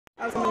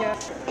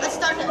Let's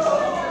start it.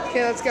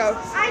 Okay, let's go.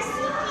 I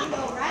see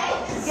people,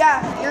 right?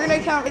 Yeah, you're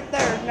gonna count right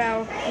there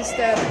now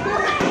instead.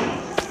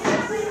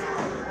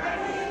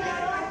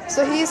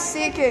 So he's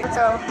seeking,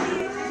 so.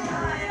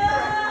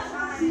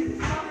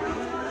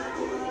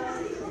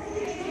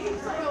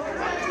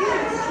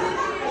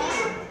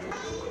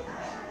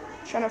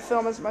 Trying to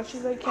film as much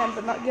as I can,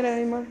 but not get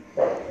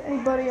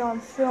anybody on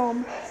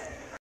film.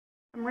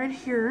 I'm right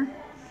here,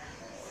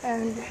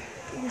 and you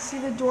can see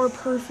the door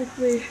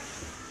perfectly.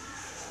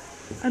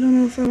 I don't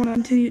know if I want to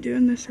continue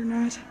doing this or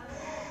not.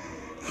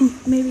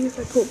 Maybe if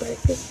I pull back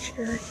this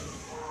chair,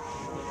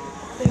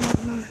 they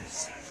won't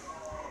notice.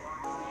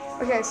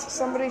 Okay, so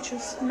somebody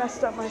just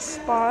messed up my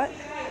spot,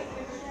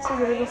 so I'm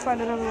gonna go find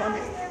another one.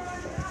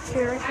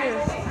 Okay, right here,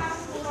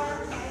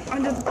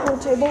 under the pool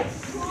table.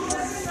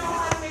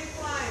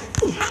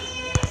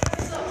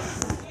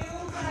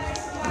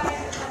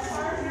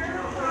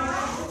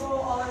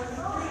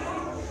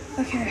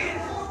 Okay.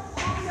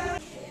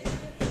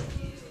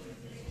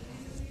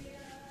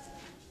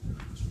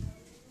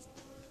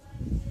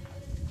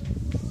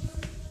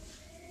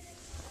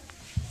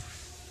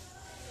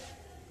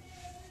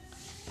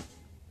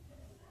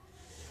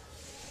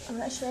 I'm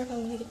not sure if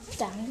I'm gonna get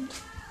down.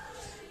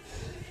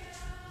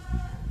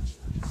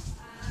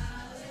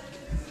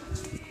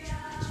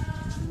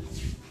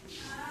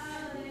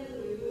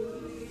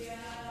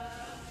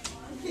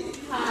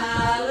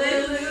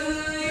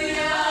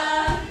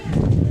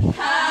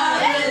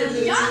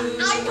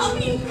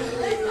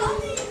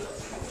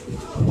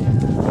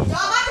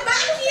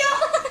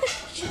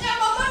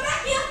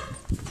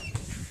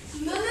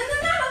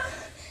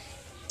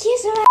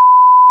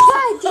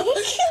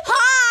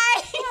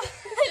 Hi!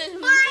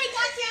 Hi,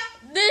 gotcha!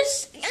 This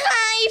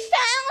guy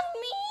found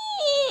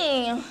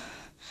me!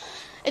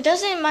 It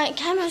doesn't, my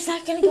camera's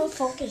not gonna go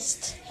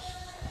focused.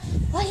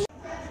 What?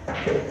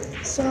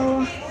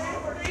 So,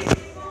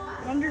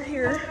 under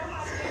here,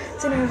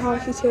 it's an air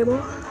hockey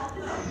table.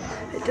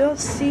 I don't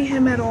see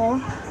him at all.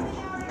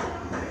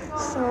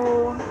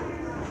 So,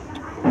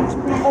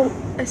 oh,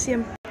 I see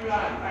him.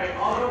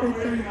 Right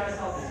there.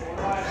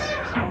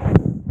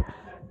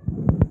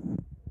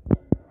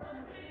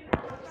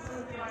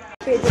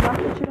 Okay, did not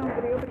put it on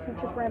video, but he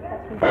just ran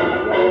past me.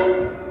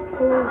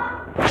 Oh.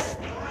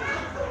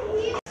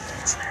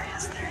 There he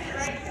is,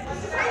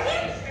 there he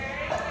is.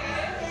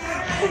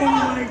 Oh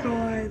my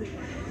god.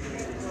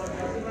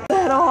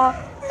 That off.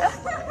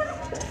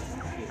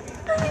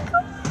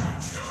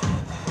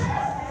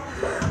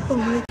 Oh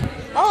my.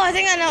 Oh, I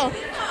think I know.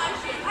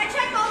 I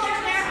checked all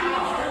over there.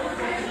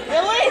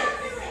 Really?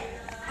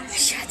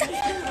 Shut the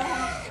fuck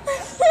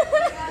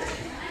up.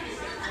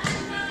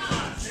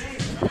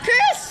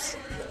 Chris!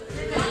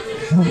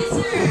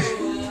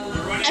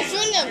 I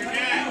found him.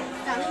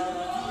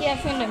 Yeah, I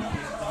found him.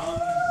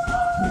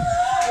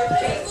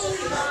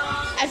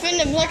 I found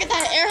him. Look at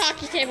that air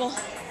hockey table.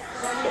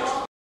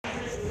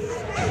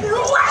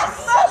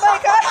 Oh my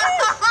god!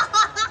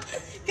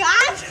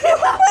 God! Oh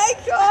my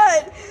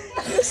god!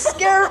 You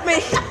scared me.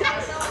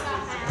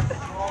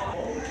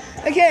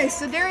 Okay,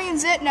 so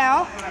Darian's it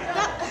now.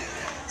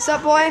 What's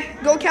up, boy?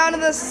 Go count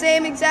in the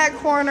same exact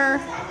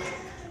corner.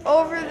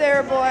 Over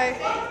there, boy.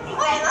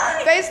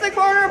 Face the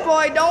corner,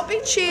 boy. Don't be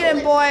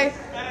cheating, boy.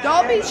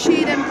 Don't be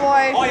cheating,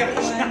 boy.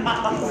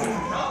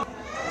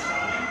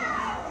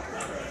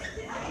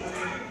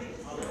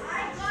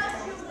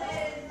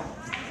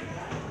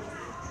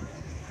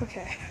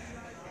 Okay.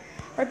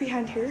 Right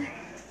behind here.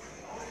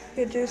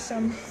 Gonna do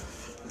some.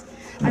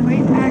 I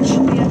might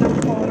actually end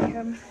up calling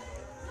him.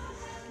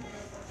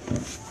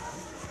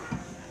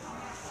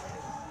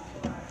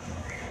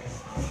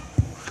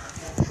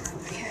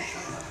 Okay.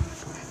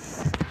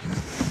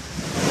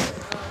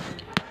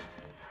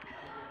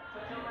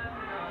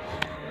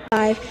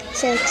 5,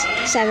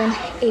 6, 7,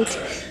 8,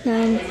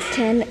 9,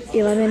 10,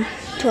 11,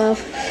 12,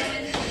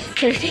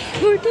 13,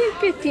 14,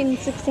 15,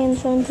 16,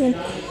 17,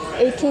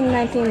 18,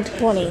 19,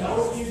 20.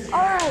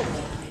 Alright.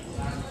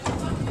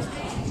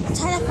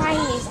 Try to find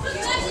me.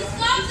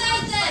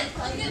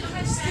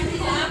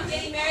 I'm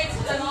getting married to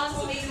my mom's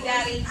baby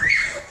daddy.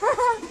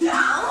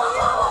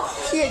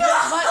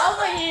 But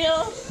over you.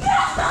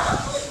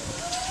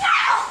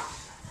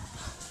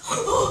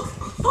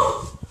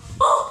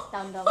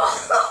 Dumb dumb.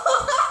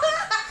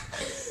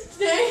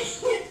 Dang.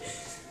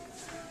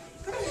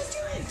 What are you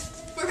doing?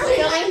 We're going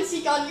to hide and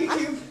seek on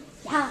YouTube.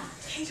 Yeah.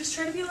 Hey, just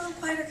try to be a little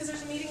quieter because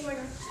there's a meeting going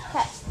on.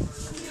 Okay.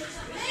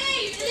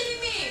 Hey, you're leaving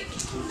me.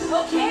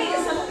 Okay,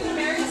 is someone getting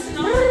married? Is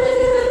someone getting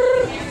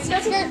married?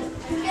 That's good.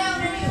 Yeah,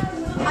 where are you?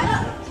 I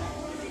know.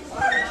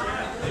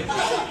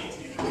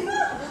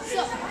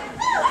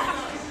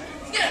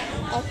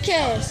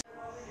 Okay.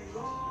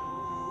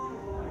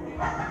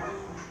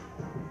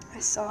 I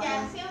saw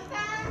him.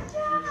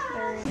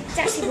 There he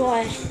Sassy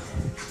boy.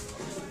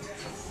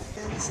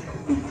 is.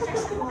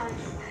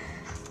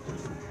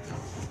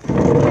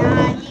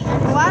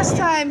 The last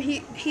time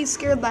he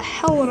scared the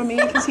hell out of me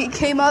because he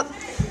came up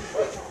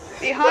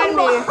behind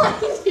me.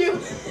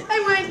 I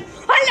went,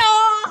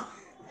 Hello.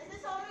 is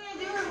this all we're going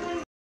to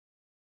do?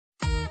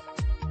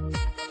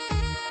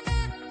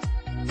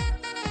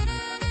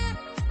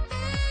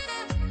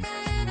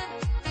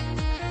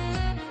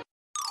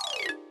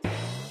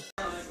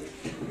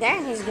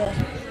 That is good.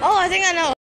 Oh, I think I know.